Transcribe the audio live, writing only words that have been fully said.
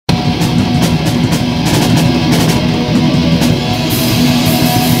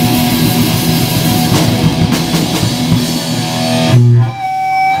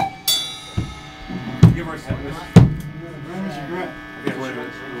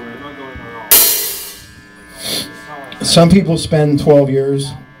Some people spend 12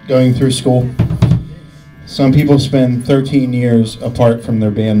 years going through school. Some people spend 13 years apart from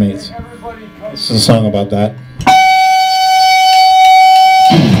their bandmates. This is a song about that.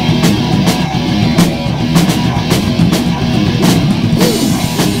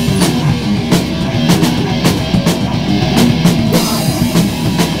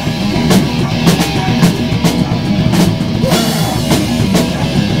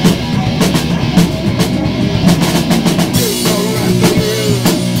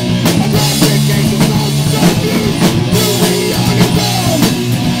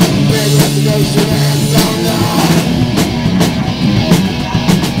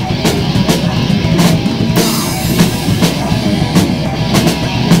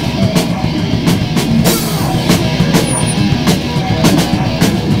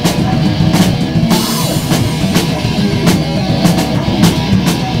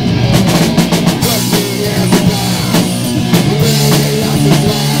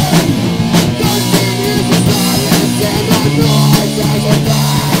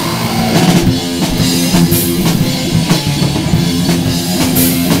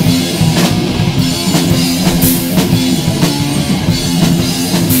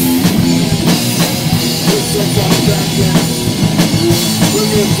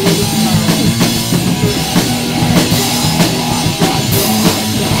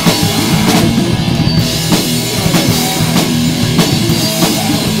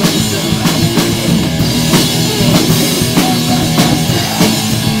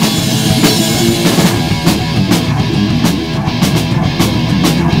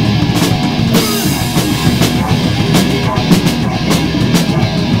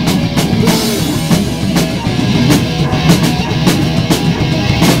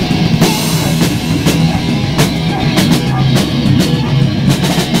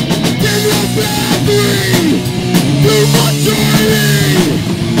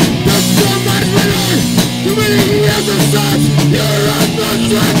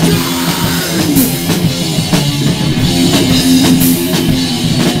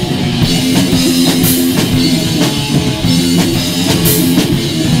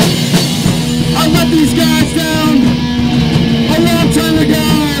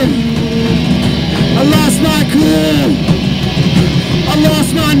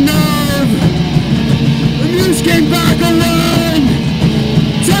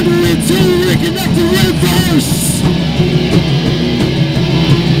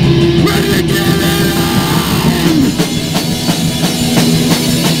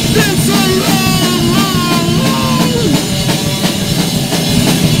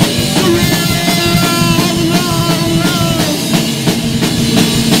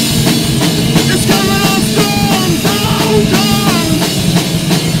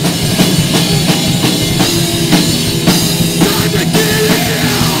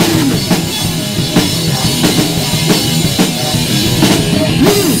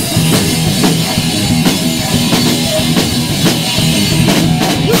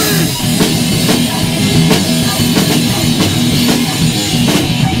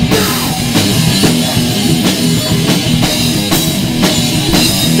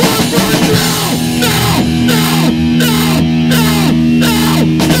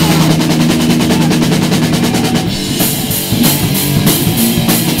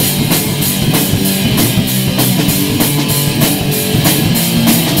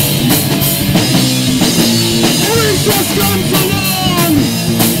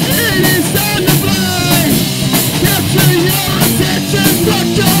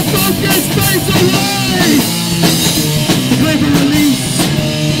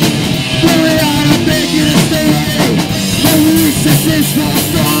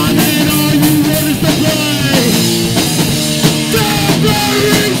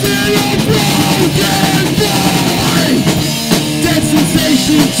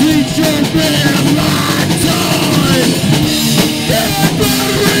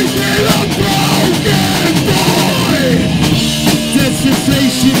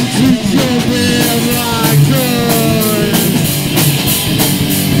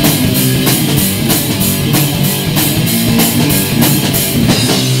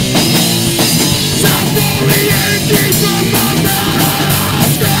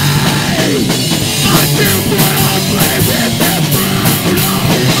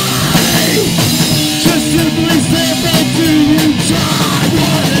 Just simply step up to you, try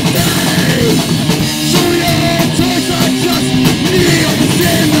one day.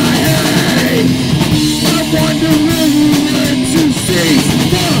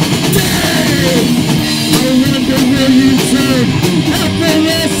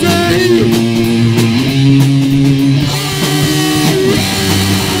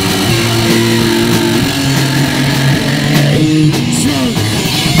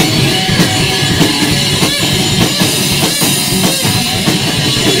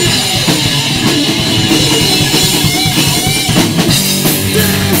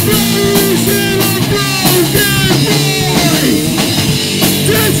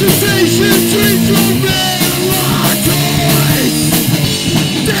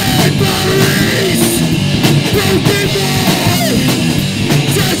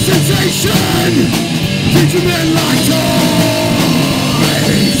 Teaching men like toys.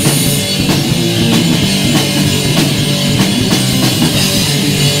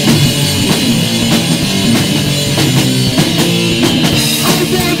 I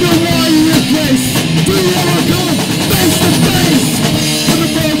wonder why you replace. Do you ever go face to face with the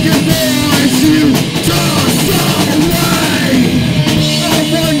broken boys you toss away? I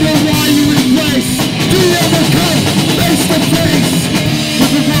wonder why you replace. Do you ever come face to face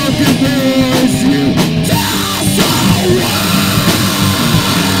with the broken boys you toss away?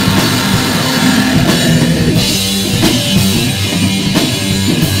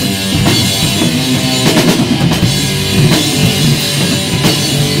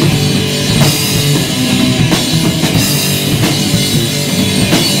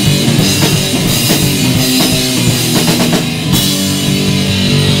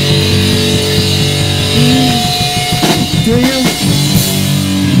 Do you?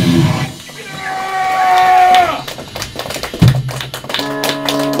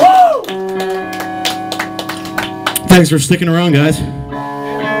 Thanks for sticking around, guys.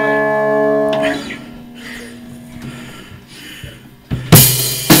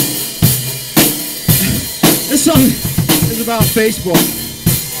 This song is about Facebook.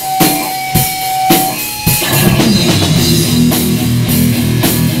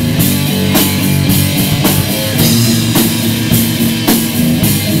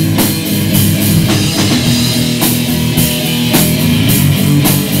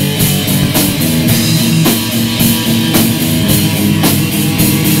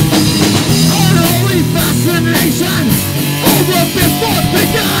 Over before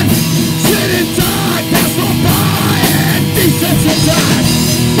begun, sitting tight, pass on by and desensitized.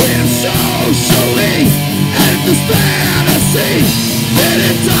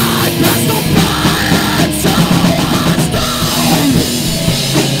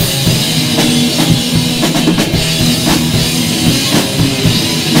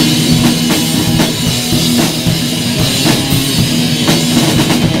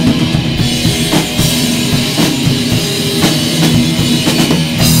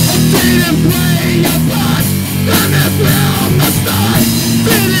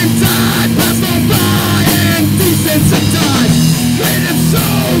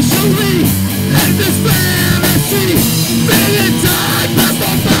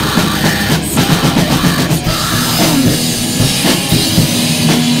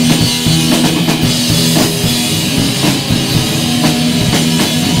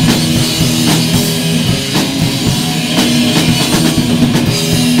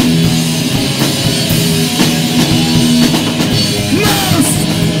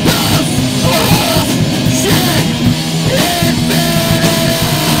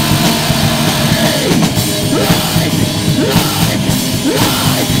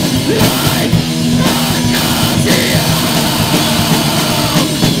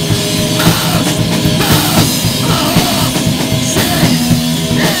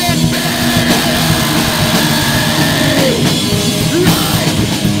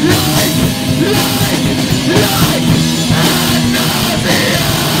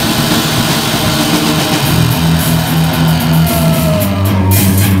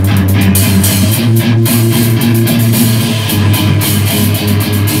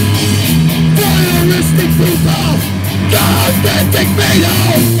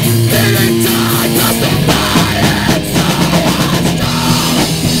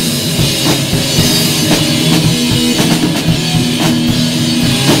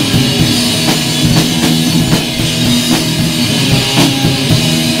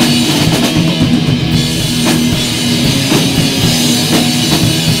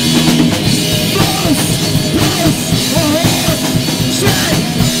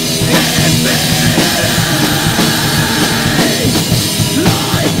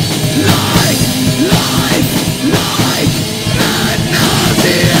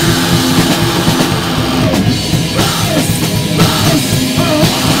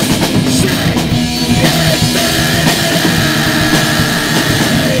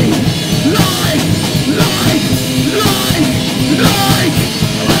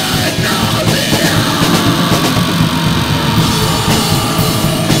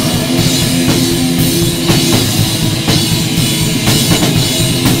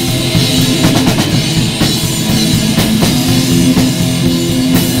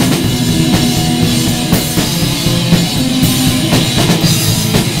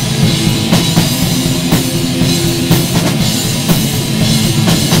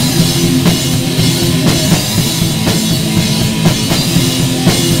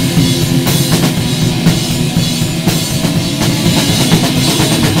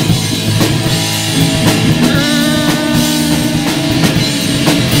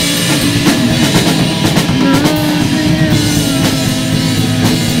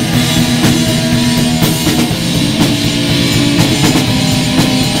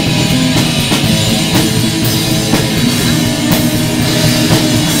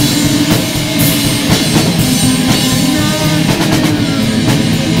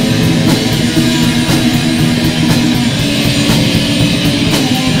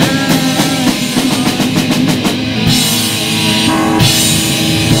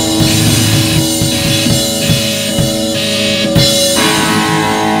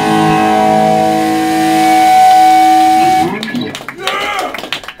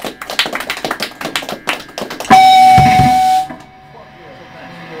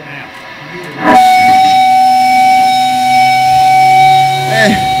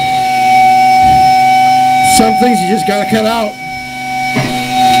 some things you just gotta cut out.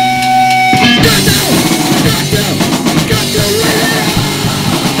 Got to win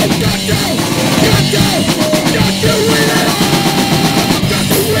it all. Got to win it all. Got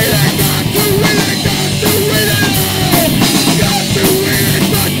to win it, got to win it, got to win it all. Got to win it,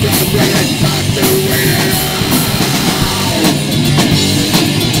 got to win it, got to win it all.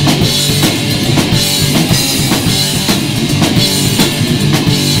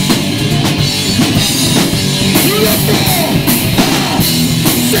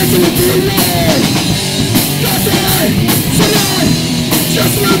 Just let me roll. Not today, tonight.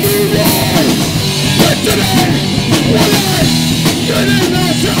 Just let me roll. But today, one night, get in the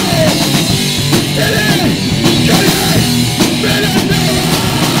show. Get in, get in the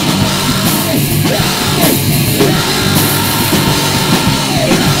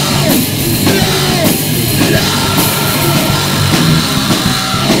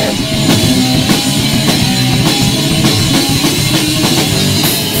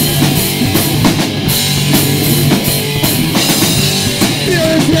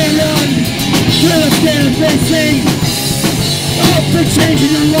facing up for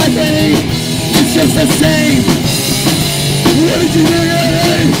changing your life, Eddie. It's just the same. What did you do,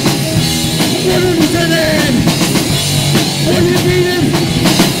 Eddie? What did you do, Eddie? What do you mean it?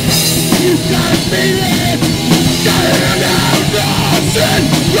 You gotta beat it. Got it now, Dawson,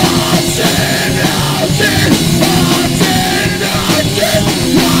 Dawson, Dawson, Dawson, Dawson.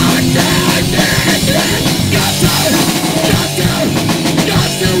 What did it? Got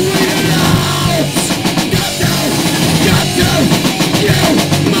to win it out. You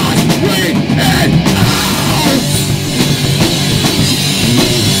must win it out!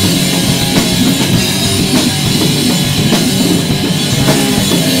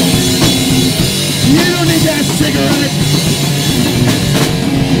 You don't need that cigarette.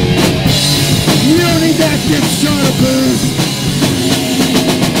 You don't need that big shot of booze.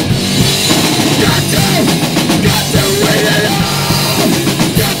 Got to win it out!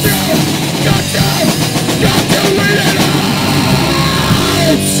 Got to win it out!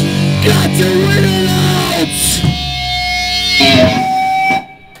 Got to win it out!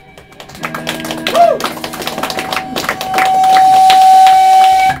 Woo!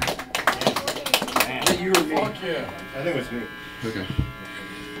 You or me? Fuck yeah. I think it's me. Okay.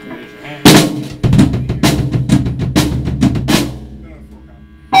 Raise your hand.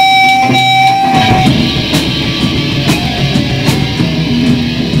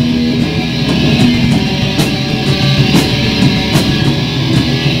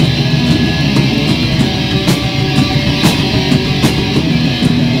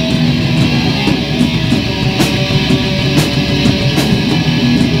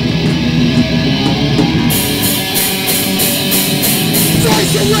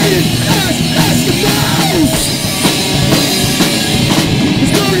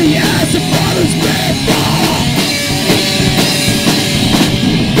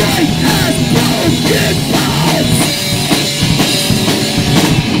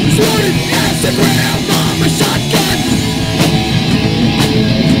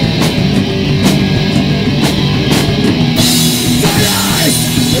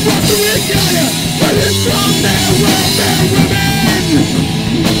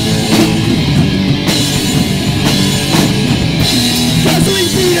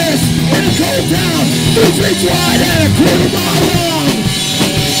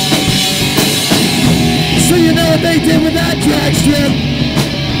 So you know what they did with that drag strip?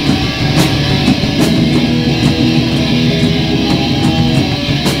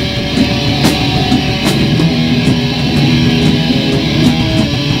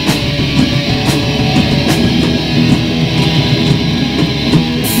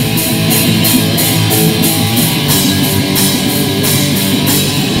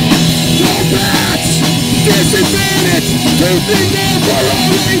 Disadvantage, losing them for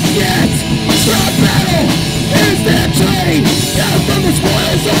all they get. Trap battle is their trade, down from the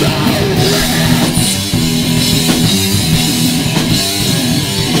spoils of the rich.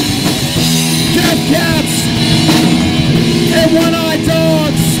 Death cats and one-eyed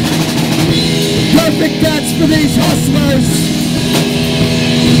dogs, perfect bets for these hustlers.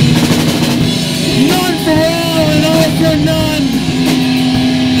 None for all and all for none.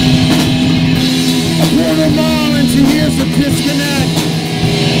 A quarter mile into years of disconnect.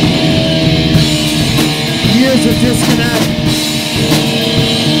 Years of disconnect.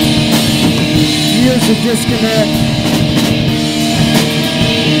 Years of disconnect.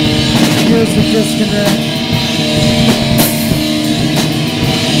 Years of disconnect.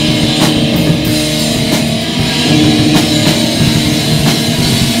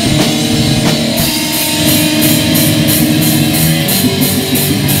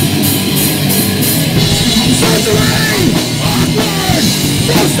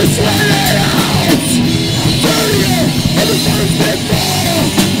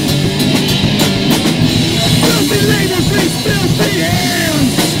 filthy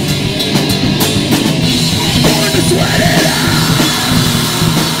hands, born to sweat it out.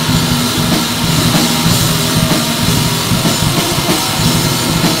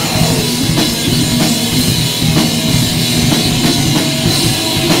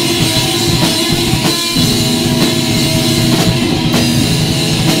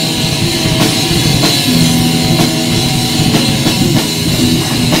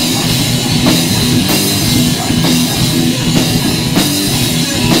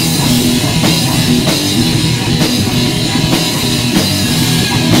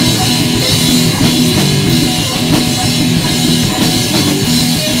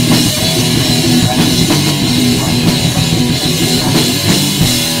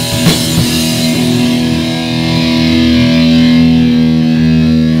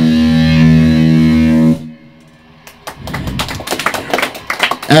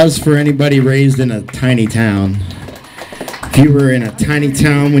 As for anybody raised in a tiny town, if you were in a tiny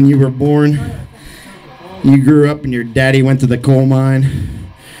town when you were born, you grew up and your daddy went to the coal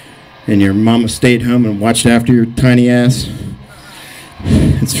mine, and your mama stayed home and watched after your tiny ass,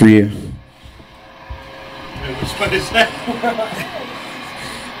 it's for you.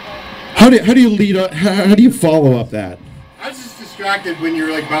 How do you lead up? How do you follow up that? I was just distracted when you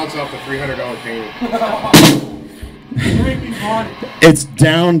were like bouncing off the $300 painting. It's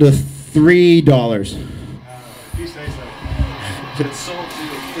down to $3. If you say so. It's sold too.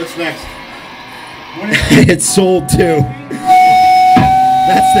 What's next? It's sold too.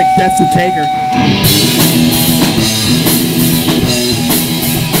 That's the taker.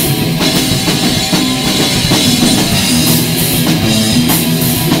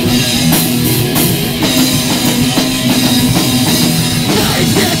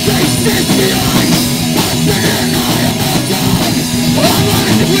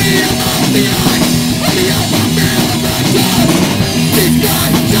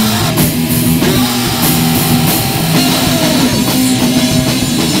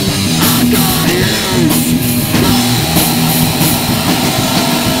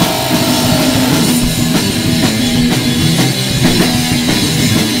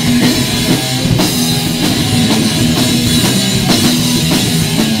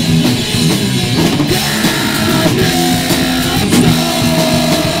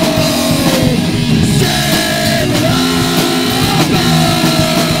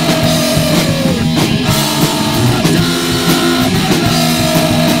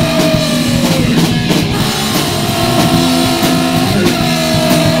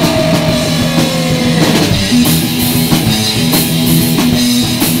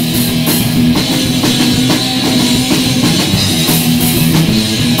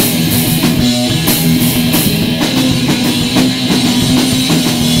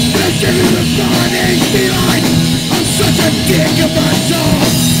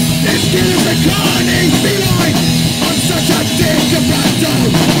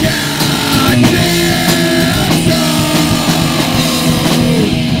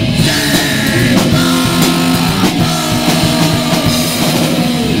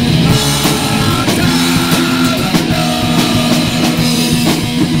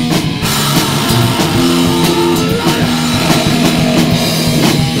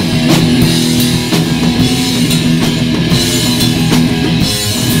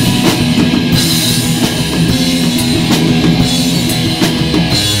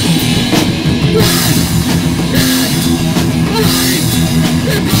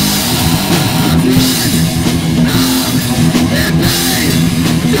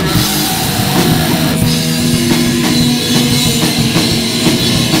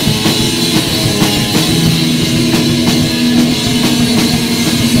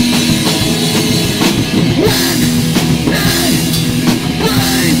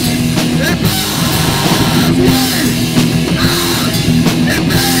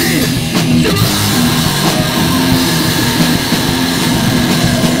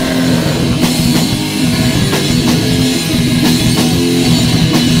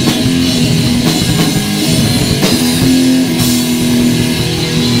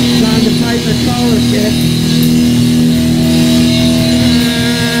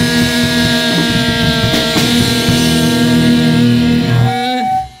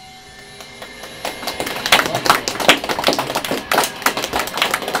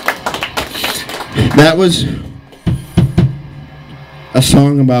 That was a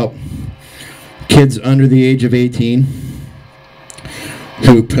song about kids under the age of 18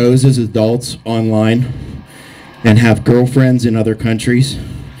 who pose as adults online and have girlfriends in other countries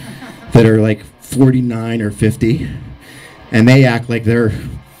that are like 49 or 50, and they act like they're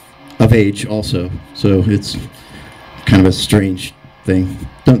of age also. So it's kind of a strange thing.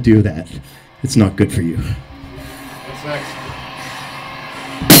 Don't do that. It's not good for you. What's next?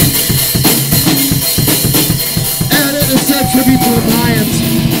 And it is a tribute to the Mayans.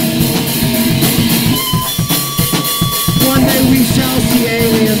 One day we shall see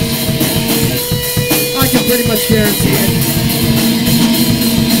aliens. I can pretty much guarantee it.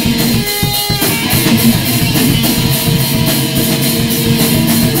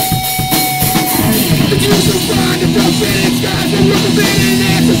 You shall find the forbidden skies and with forbidden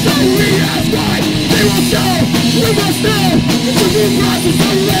answers, so we ask why they won't show. We must know it's a new process, so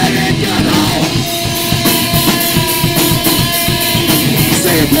let it go.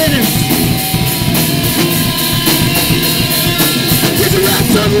 Say it, penance. It's a rap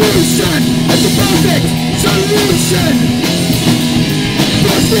solution. It's a perfect solution.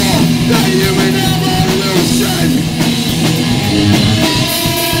 First of all, the human evolution.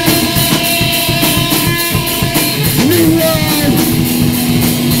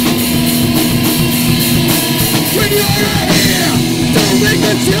 When you're here, don't make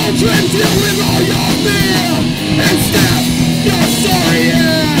the children deal with all your fear. And step your sorry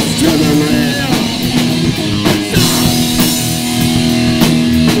ass to the rear. Stop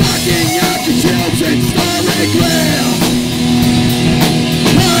blocking out the children's story clear.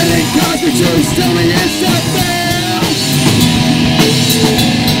 Hiding cosmic truths, tell me it's not fair.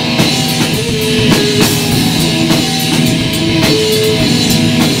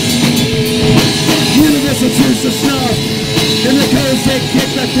 Choose the snuff in the coast they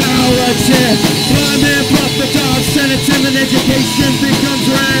kick the tower chair. Climb and puff the dog, Senate and education becomes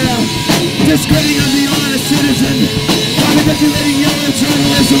rare. Discrediting of the honest citizen by manipulating yellow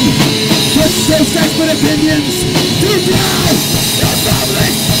journalism. Push those expert opinions to drown the public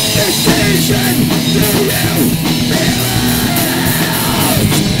decision. Do you feel it?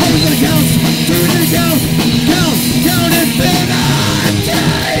 Over the counts, doing the count, count infinity.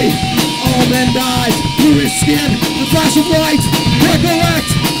 All men died, bluish skin, the flash of light,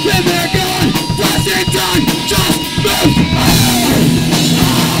 recollect, then they're gone, flashing done, just move on,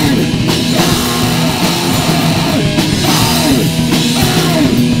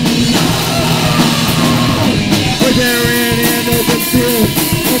 We're there in an open field,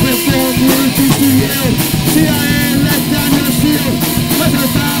 open form, rules to yield, CIA let down your shield, let the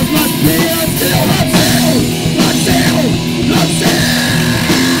vows must be unsealed, unsealed, unsealed, unsealed.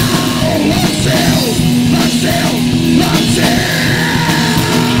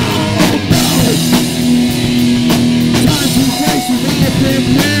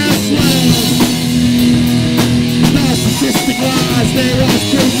 Narcissistic lies, they was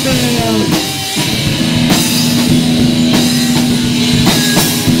prevailed.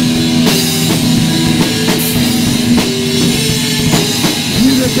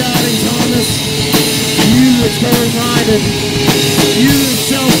 You the doubting Thomas, you the cold-minded, you the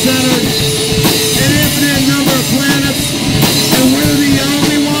self-centered, an infinite number of planets, and we're the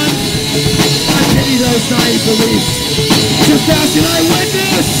only one. I pity those naive beliefs. Just ask an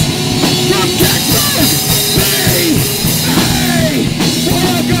eyewitness from Texas. For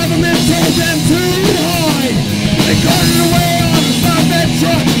our government told them to hide. They carted it away on a flatbed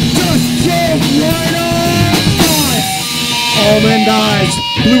truck. Just drove right on by. All men dies,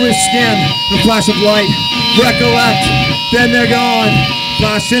 bluish skin, the flash of light. Recollect, then they're gone.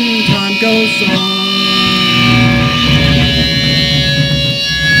 Flashing, time goes on.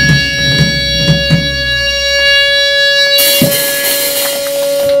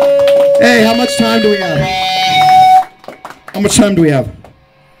 Hey, how much time do we have? How much time do we have?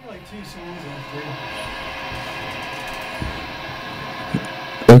 Like 2 songs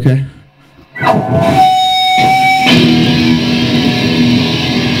after. Okay.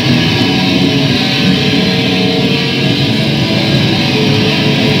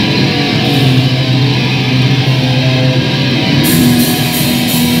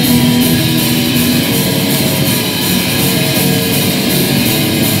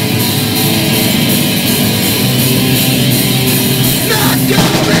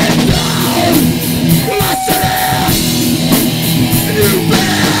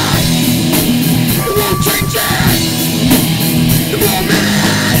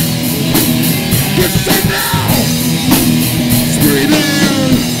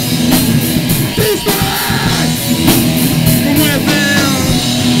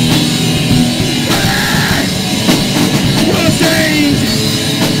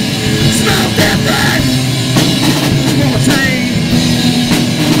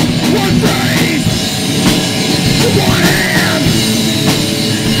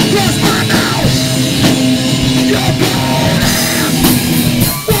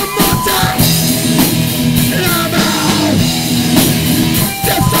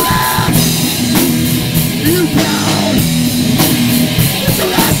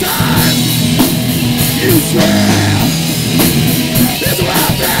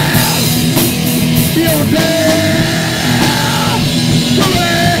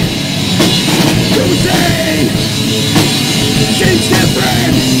 Everything's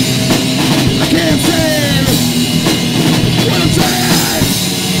different. I can't say what I'm saying.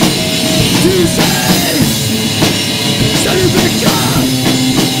 To say, set a picture.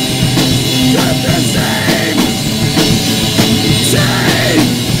 Not the same. Same.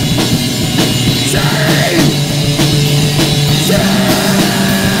 Same. Same.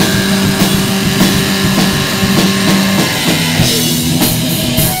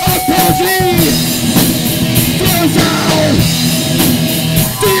 Throws out.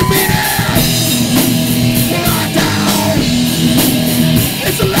 Do you mean it? Well, I'm down.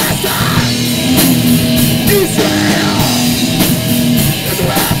 It's the last time. You swear. This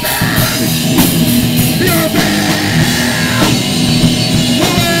will happen. You're a man.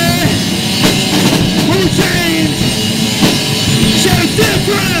 Will we change? Share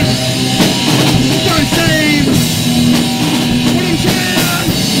different. But same. What I'm saying.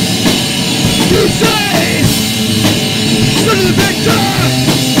 You say, look at the picture,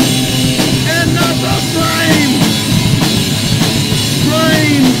 and not the frame.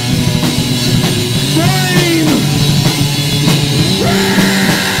 Frame. Frame. Frame.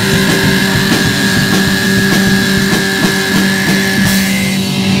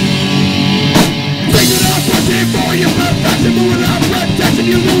 Thinking of pushing for your perfection, but without protection,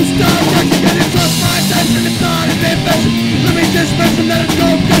 you lose direction. Get it trust my attention, it's not an infection. Let me just mention that it's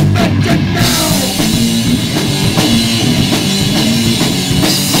no convention now.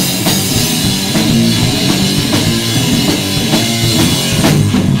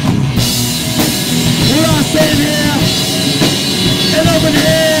 Sitting here, an open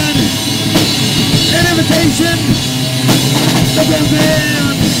hand, an invitation, the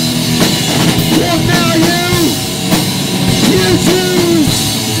hand. Walk now, you choose.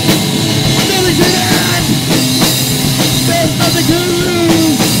 Nothing to add. There's nothing to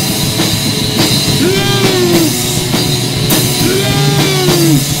lose.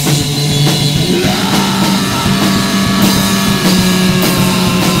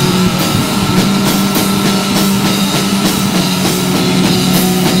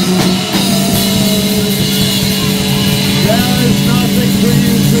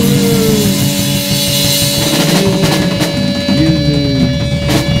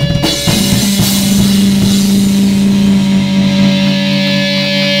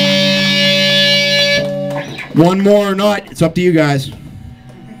 One more or not, it's up to you guys.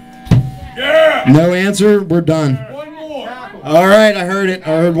 Yeah! No answer, we're done. One more. All right, I heard it.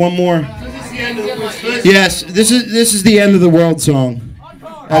 I heard one more. Yes, this is the end of the world song,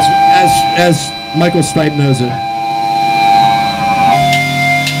 as Michael Stipe knows it.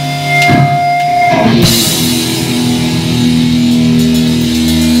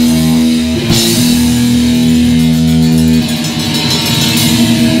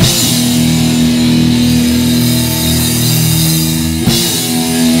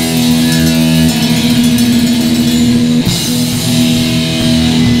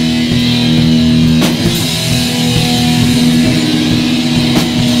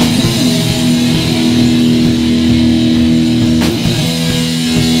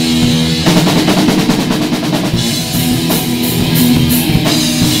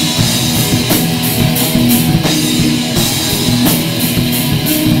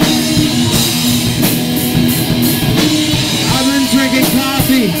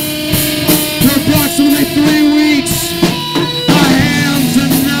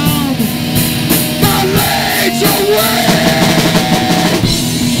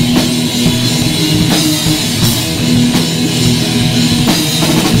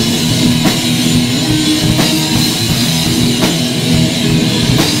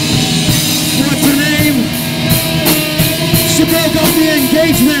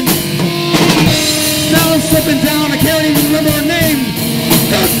 Now I'm slipping down, I can't even remember her name.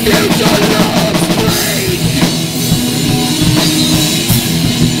 The future loves me.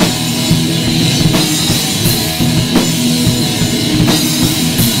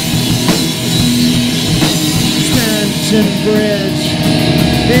 Extension bridge,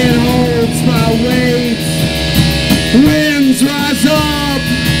 it holds my weight. Winds rise up,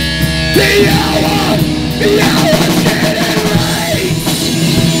 the hour's getting late.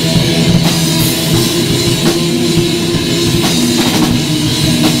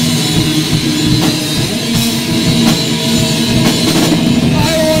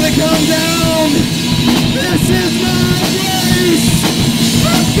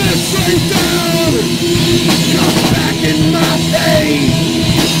 Straight down, come back in my face.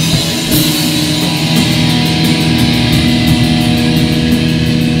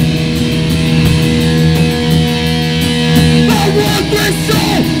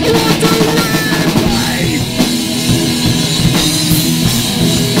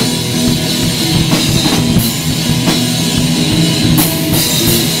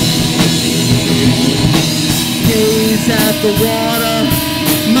 at the water,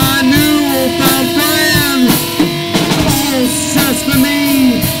 my newfound friend. Oh,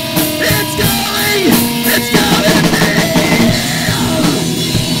 sesame, it's going me.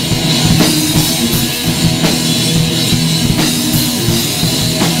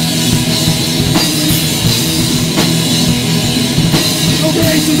 The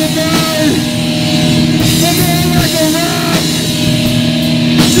place of the bird, I'm more like a rock,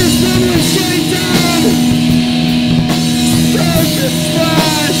 just suddenly shutting down. Surface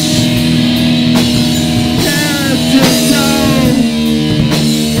splash, head to toe,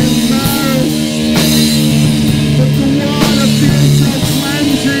 immersed, but the water feels so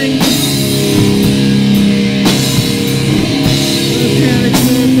cleansing. Mechanic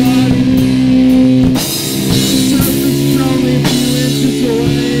to the body, surface is only a few inches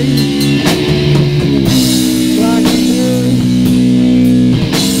away. Black and blue,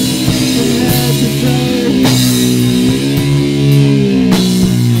 from head to toe.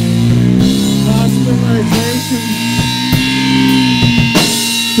 Hospitalization,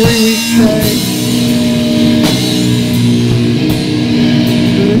 3-week stay.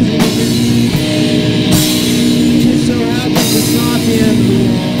 Just so happens it's not the end of the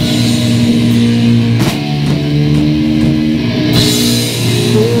world.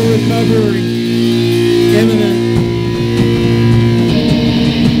 Full recovery, imminent.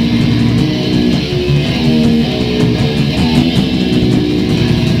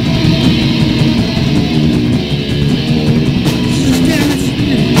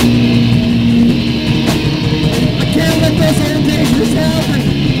 I can't let those old days just happen.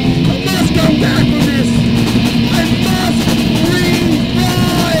 I must go back from this. I must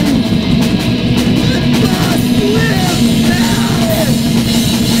revive. I must live now.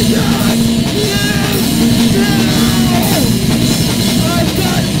 I must live now. I've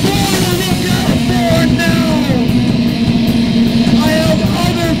got more to look out for now. I have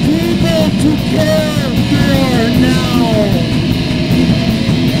other people to care for now.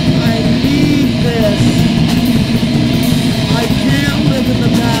 I need this. I can't live in the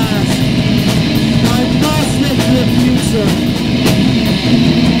past. I must look to the future.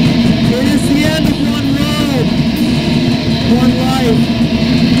 It is the end of one road, one life,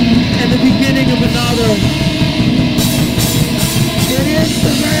 and the beginning of another. It is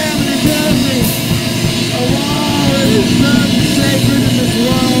the ram and it tells me of all that is done sacred in this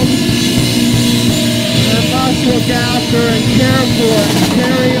world. I must look after and care for it and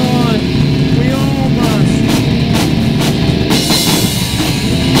carry on. We all must.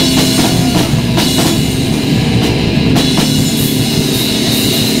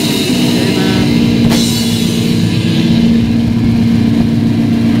 Amen.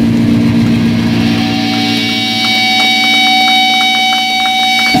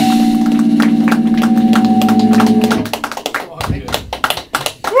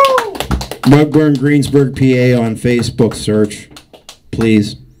 Rugburn Greensburg PA on Facebook search,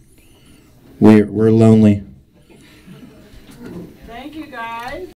 please. We're lonely.